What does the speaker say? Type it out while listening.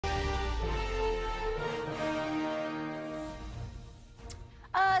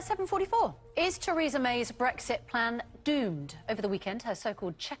7:44. Is Theresa May's Brexit plan doomed? Over the weekend, her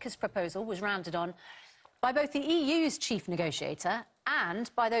so-called Chequers proposal was rounded on by both the EU's chief negotiator and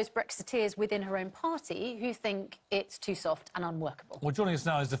by those Brexiteers within her own party who think it's too soft and unworkable. Well, joining us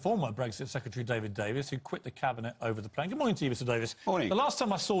now is the former Brexit Secretary David Davis, who quit the cabinet over the plan. Good morning to you, Mr Davis. Morning. The last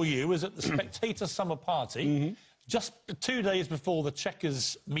time I saw you was at the Spectator Summer Party, just 2 days before the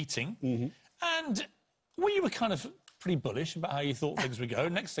Chequers meeting, and you were kind of pretty bullish about how you thought things would go.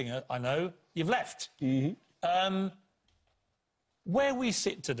 Next thing I know, you've left. Where we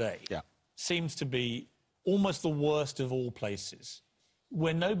sit today seems to be almost the worst of all places,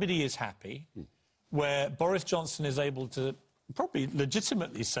 where nobody is happy, where Boris Johnson is able to probably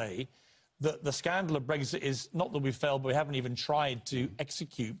legitimately say that the scandal of Brexit is not that we failed, but we haven't even tried to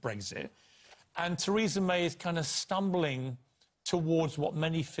execute Brexit. And Theresa May is kind of stumbling towards what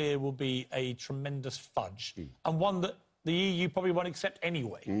many fear will be a tremendous fudge, and one that the EU probably won't accept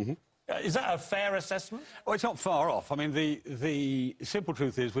anyway. Is that a fair assessment? Well, it's not far off. I mean, the simple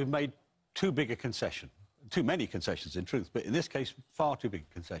truth is we've made too big a concession. Too many concessions, in truth, but in this case, far too big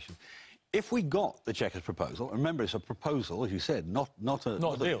a concession. If we got the Chequers proposal, remember it's a proposal, as you said, not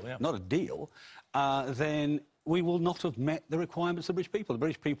a deal, then we will not have met the requirements of the British people. The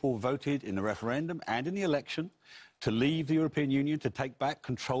British people voted in the referendum and in the election to leave the European Union, to take back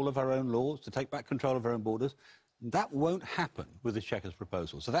control of our own laws, to take back control of our own borders. That won't happen with the Chequers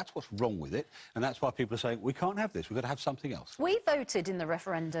proposal. So that's what's wrong with it, and that's why people are saying, we can't have this, we've got to have something else. We voted in the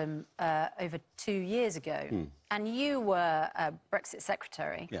referendum over 2 years ago, and you were a Brexit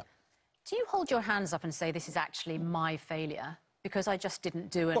secretary. Do you hold your hands up and say, this is actually my failure, because I just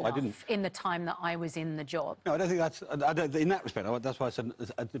didn't do enough in the time that I was in the job? No, I don't think that's... in that respect, that's why I said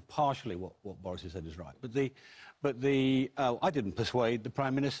partially what Boris has said is right. I didn't persuade the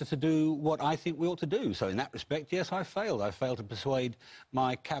Prime Minister to do what I think we ought to do. So in that respect, yes, I failed. I failed to persuade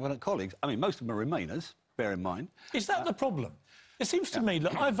my cabinet colleagues. I mean, most of them are Remainers, bear in mind. Is that the problem? It seems to me,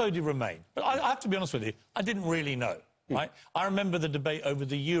 look, I voted Remain, but I have to be honest with you, I didn't really know. Right? I remember the debate over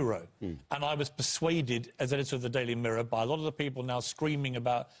the euro, and I was persuaded, as editor of the Daily Mirror, by a lot of the people now screaming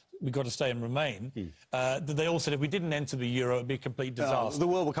about we've got to stay and remain, that they all said if we didn't enter the euro, it would be a complete disaster. The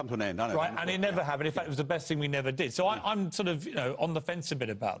world will come to an end, I know. Right, and it never happened. In fact, it was the best thing we never did. So I'm sort of, on the fence a bit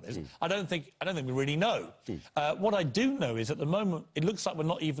about this. I don't think we really know. What I do know is, at the moment, it looks like we're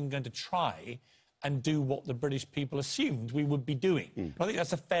not even going to try and do what the British people assumed we would be doing. I think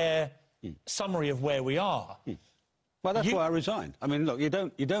that's a fair summary of where we are. Well, that's why I resigned. I mean, look, you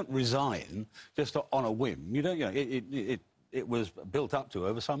don't resign just on a whim. You don't, it was built up to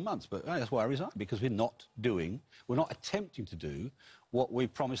over some months, but that's why I resigned, because we're not attempting to do what we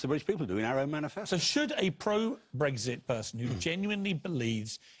promised the British people to do in our own manifesto. So should a pro-Brexit person who genuinely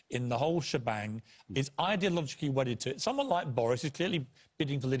believes in the whole shebang, is ideologically wedded to it, someone like Boris is clearly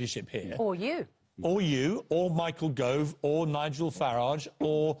bidding for leadership here. Or you. Or you, or Michael Gove, or Nigel Farage,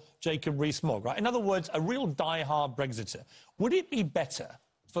 or Jacob Rees-Mogg, right? In other words, a real die-hard Brexiter. Would it be better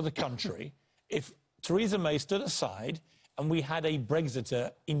for the country if Theresa May stood aside and we had a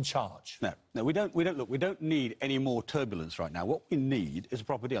Brexiter in charge? No, we don't need any more turbulence right now. What we need is a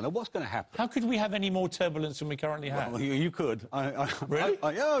proper deal. Now, what's going to happen? How could we have any more turbulence than we currently have? Well, you could. Really?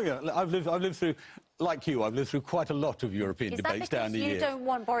 I've lived through, like you, I've lived through quite a lot of European debates down the years. Is that because you don't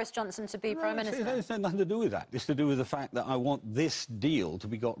want Boris Johnson to be Prime Minister? It's nothing to do with that. It's to do with the fact that I want this deal to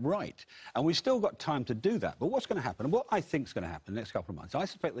be got right. And we've still got time to do that. But what's going to happen, and what I think is going to happen in the next couple of months, I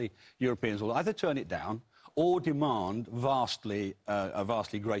suspect the Europeans will either turn it down or demand a vastly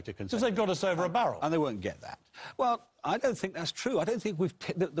greater concession. Because they've got us over a barrel. And they won't get that. Well, I don't think that's true. I don't think we've...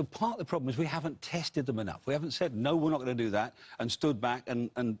 the part of the problem is we haven't tested them enough. We haven't said, no, we're not going to do that, and stood back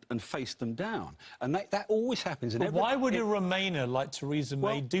and faced them down. And that always happens. But why would a Remainer like Theresa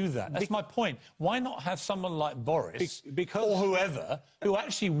May do that? That's my point. Why not have someone like Boris or whoever who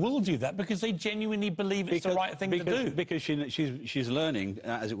actually will do that because they genuinely believe it's the right thing to do? Because she's learning,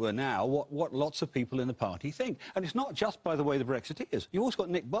 as it were now, what lots of people in the party think. And it's not just by the way the Brexiteers. You've also got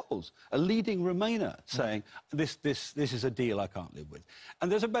Nick Bowles, a leading Remainer, saying this is a deal I can't live with.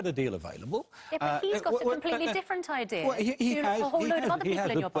 And there's a better deal available. Yeah, but he's got a completely different idea. Well, he has a whole load of other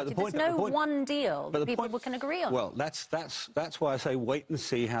people in your party. There's no one deal that people can agree on. Well, that's why I say wait and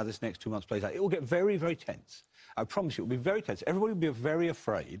see how this next 2 months plays out. It will get very, very tense. I promise you, it will be very tense. Everybody will be very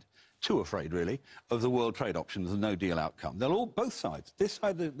afraid, too afraid, really, of the World Trade option, the no-deal outcome. They'll all, both sides, this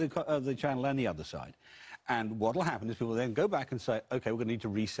side of the Channel and the other side. And what will happen is people then go back and say, OK, we're going to need to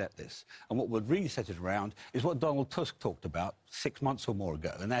reset this. And what would reset it around is what Donald Tusk talked about 6 months or more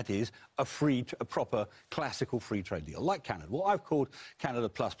ago, and that is a proper classical free trade deal, like Canada. What I've called Canada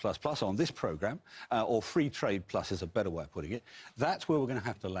plus plus plus on this programme, or free trade plus is a better way of putting it, that's where we're going to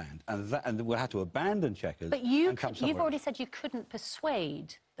have to land. And we'll have to abandon Chequers. But you've already said you couldn't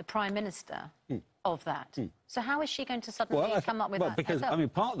persuade the Prime Minister of that. So how is she going to suddenly come up with that? Because, I mean,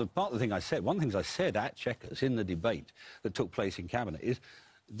 part of the thing I said, one of the things I said at Chequers in the debate that took place in Cabinet is,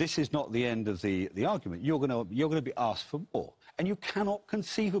 this is not the end of the argument. You're going to be asked for more. And you cannot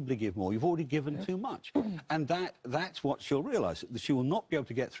conceivably give more. You've already given too much. And that's what she'll realise, that she will not be able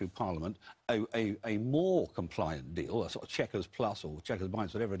to get through Parliament a more compliant deal, a sort of Chequers plus or Chequers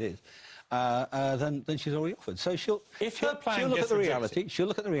minus, whatever it is, than she's already offered. So she'll look at the reality. She'll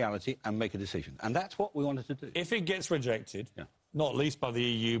look at the reality and make a decision. And that's what we wanted to do. If it gets rejected, not least by the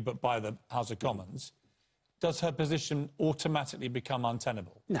EU, but by the House of Commons, does her position automatically become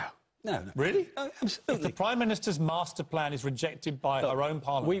untenable? No. No. Really? No, absolutely. If the Prime Minister's master plan is rejected by her own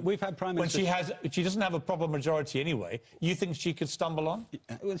Parliament... We've had Prime Ministers... When she doesn't have a proper majority anyway, you think she could stumble on?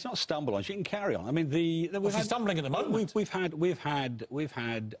 Well, it's not stumble on. She can carry on. I mean, she's stumbling at the moment. We've had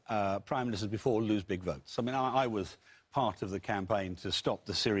Prime Ministers before lose big votes. I mean, I was part of the campaign to stop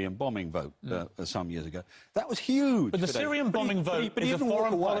the Syrian bombing vote some years ago. That was huge. But the Syrian bombing vote is a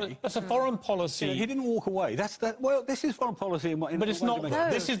foreign policy. That's a foreign policy. He didn't walk away. Well, this is foreign policy. But it's not.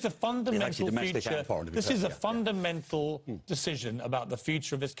 This is the fundamental future. This is a fundamental decision about the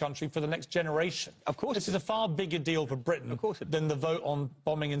future of this country for the next generation. Of course. This is a far bigger deal for Britain than the vote on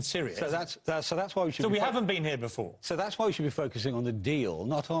bombing in Syria. So that's why we should. So we haven't been here before. So that's why we should be focusing on the deal,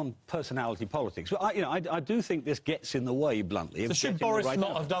 not on personality politics. But I do think this gets in the way, bluntly. So should Boris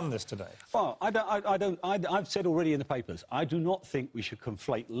not have done this today? Well, I've said already in the papers, I do not think we should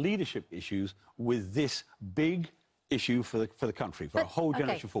conflate leadership issues with this big issue for the country, for a whole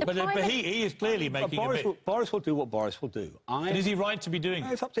generation forward. But he is clearly making Boris will do what Boris will do. But is he right to be doing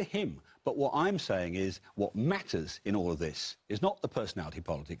it? It's up to him. But what I'm saying is what matters in all of this is not the personality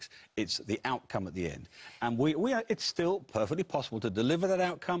politics, it's the outcome at the end. And it's still perfectly possible to deliver that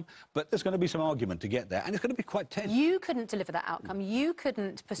outcome, but there's going to be some argument to get there, and it's going to be quite tense. You couldn't deliver that outcome. You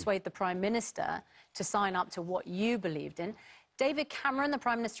couldn't persuade the Prime Minister to sign up to what you believed in. David Cameron, the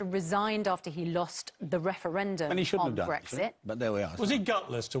Prime Minister, resigned after he lost the referendum and he shouldn't on have done Brexit. It, but there we are. Was he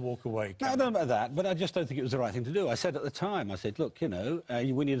gutless to walk away, Cameron? No, I don't know about that, but I just don't think it was the right thing to do. I said at the time, I said, look, you know,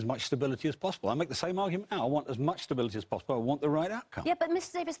 we need as much stability as possible. I make the same argument now. I want as much stability as possible. I want the right outcome. Yeah, but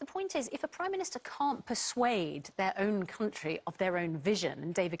Mr Davis, the point is, if a Prime Minister can't persuade their own country of their own vision,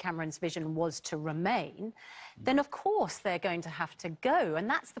 and David Cameron's vision was to remain, then of course they're going to have to go. And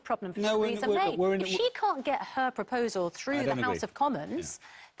that's the problem for Theresa May. If she can't get her proposal through the House of Commons,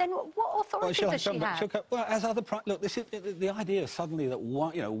 then what authority does she have? Well, as other... Look, this is the idea suddenly that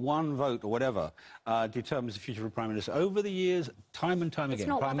one vote or whatever determines the future of a Prime Minister. Over the years, time and time again,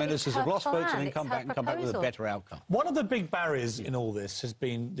 Prime Ministers have lost votes and then come back with a better outcome. One of the big barriers in all this has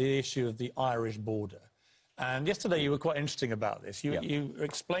been the issue of the Irish border. And yesterday you were quite interesting about this. You were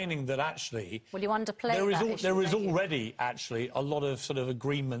explaining that actually... Will you underplay there is already actually a lot of sort of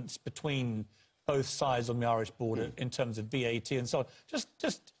agreements between both sides on the Irish border in terms of VAT and so on.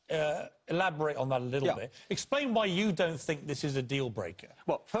 Just elaborate on that a little bit. Explain why you don't think this is a deal-breaker.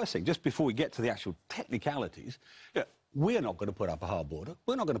 Well, first thing, just before we get to the actual technicalities, we're not going to put up a hard border.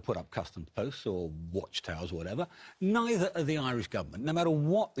 We're not going to put up customs posts or watchtowers or whatever. Neither are the Irish government, no matter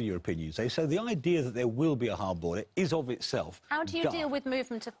what the European Union say. So the idea that there will be a hard border is of itself How do you deal with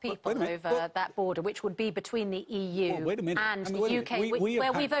movement of people over that border, which would be between the EU and the UK,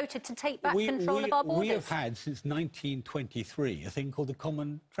 where we voted to take back control of our borders? We have had, since 1923, a thing called the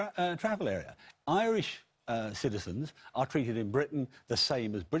Common Travel Area. Irish citizens are treated in Britain the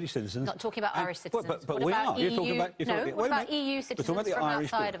same as British citizens. Not talking about Irish citizens. But we are. You're talking about... what about EU citizens from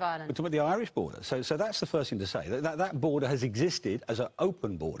outside of Ireland? We're talking about the Irish border. So that's the first thing to say. That border has existed as an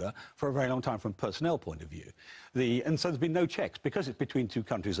open border for a very long time from a personnel point of view. And so there's been no checks. Because it's between two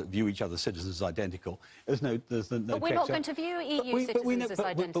countries that view each other's citizens as identical, there's no checks. But we're not going to view EU citizens as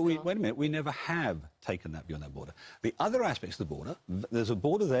identical. Wait a minute. We never have taken that view on that border. The other aspects of the border, there's a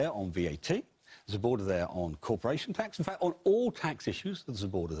border there on VAT. There's a border there on corporation tax. In fact, on all tax issues, there's a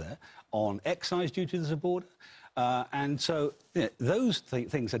border there. On excise duty, there's a border. And so those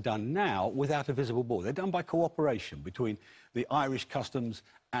things are done now without a visible border. They're done by cooperation between the Irish customs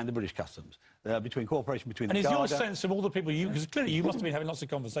and the British customs, between cooperation between and the Garda... Garda... And is your sense of all the people you... Because clearly you must have been having lots of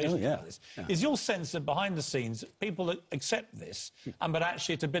conversations about this. Yeah. Is your sense that behind the scenes, people that accept this, but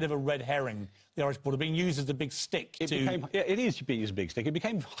actually it's a bit of a red herring, the Irish border, being used as a big stick it is being used as a big stick. It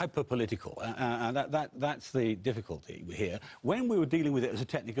became hyper-political, and that's the difficulty here. When we were dealing with it as a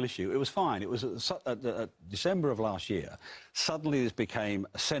technical issue, it was fine. It was December of last year. Suddenly this became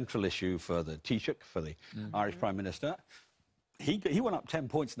a central issue for the Taoiseach, for the Irish Prime Minister. He went up 10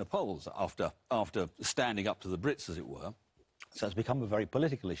 points in the polls after standing up to the Brits, as it were. So it's become a very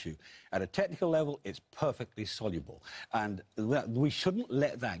political issue. At a technical level, it's perfectly soluble. And we shouldn't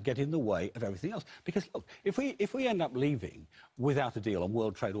let that get in the way of everything else. Because, look, if we end up leaving without a deal on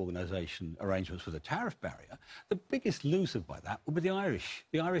World Trade Organization arrangements with a tariff barrier, the biggest loser by that will be the Irish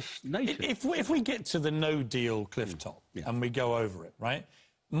nation. If we get to the no-deal cliff top and we go over it, right,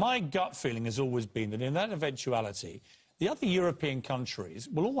 my gut feeling has always been that in that eventuality, the other European countries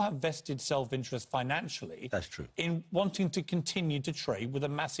will all have vested self-interest financially... That's true. ...in wanting to continue to trade with a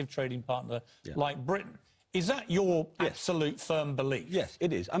massive trading partner like Britain. Is that your absolute firm belief? Yes,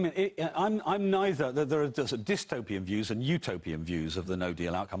 it is. I mean, I'm neither. There are dystopian views and utopian views of the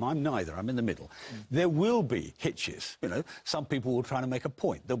no-deal outcome. I'm neither. I'm in the middle. There will be hitches. You know, some people will try to make a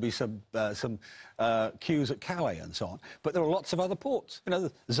point. There'll be some queues at Calais and so on. But there are lots of other ports. You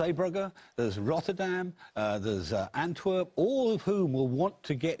know, Zeebrugge, there's Rotterdam, there's Antwerp, all of whom will want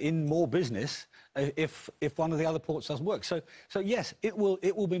to get in more business if one of the other ports doesn't work. So yes, it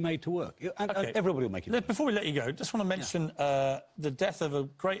will be made to work. And everybody will make it work. Before we let you go, just want to mention the death of a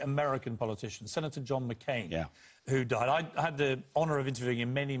great American politician, Senator John McCain, who died. I had the honour of interviewing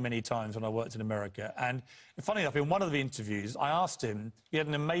him many, many times when I worked in America. And funny enough, in one of the interviews, I asked him, he had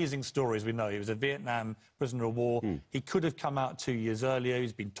an amazing story, as we know. He was a Vietnam prisoner of war. He could have come out 2 years earlier.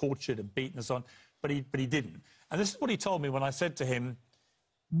 He's been tortured and beaten and so on, but he didn't. And this is what he told me when I said to him,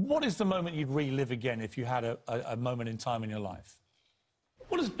 what is the moment you'd relive again if you had a moment in time in your life?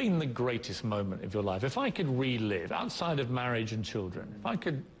 What has been the greatest moment of your life? If I could relive, outside of marriage and children, if I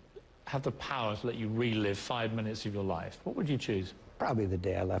could have the power to let you relive 5 minutes of your life, what would you choose? Probably the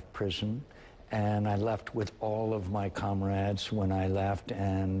day I left prison, and I left with all of my comrades when I left,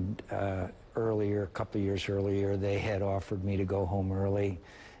 and earlier, a couple of years earlier, they had offered me to go home early,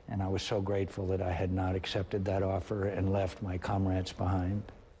 and I was so grateful that I had not accepted that offer and left my comrades behind.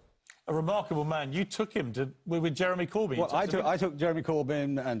 A remarkable man. You took him to... with Jeremy Corbyn. Well, I took Jeremy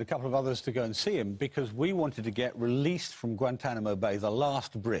Corbyn and a couple of others to go and see him because we wanted to get released from Guantanamo Bay, the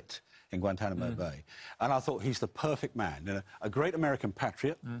last Brit in Guantanamo Bay. And I thought he's the perfect man. You know, a great American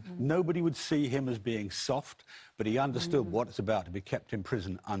patriot. Nobody would see him as being soft, but he understood what it's about to be kept in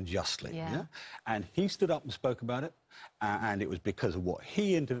prison unjustly. And he stood up and spoke about it. And it was because of what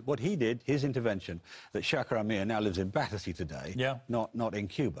he did, his intervention, that Shaka Amir now lives in Battersea today, not in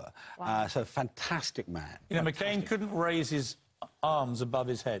Cuba. So fantastic man. You know, McCain couldn't raise his arms above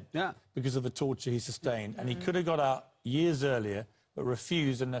his head because of the torture he sustained, and he could have got out years earlier, but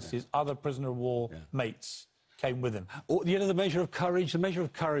refused unless his other prisoner of war mates came with him. You know, the measure of courage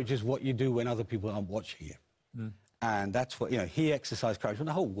is what you do when other people aren't watching you. And that's what, you know, he exercised courage when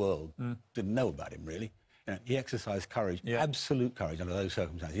the whole world didn't know about him, really. You know, he exercised courage, absolute courage under those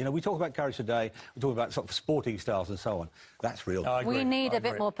circumstances. You know, we talk about courage today, we talk about sort of sporting styles and so on. That's real. We need a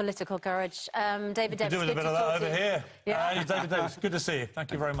bit more political courage. David Davis, doing a bit of that over here. David Davis, good to see you.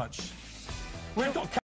 Thank you very much. We've got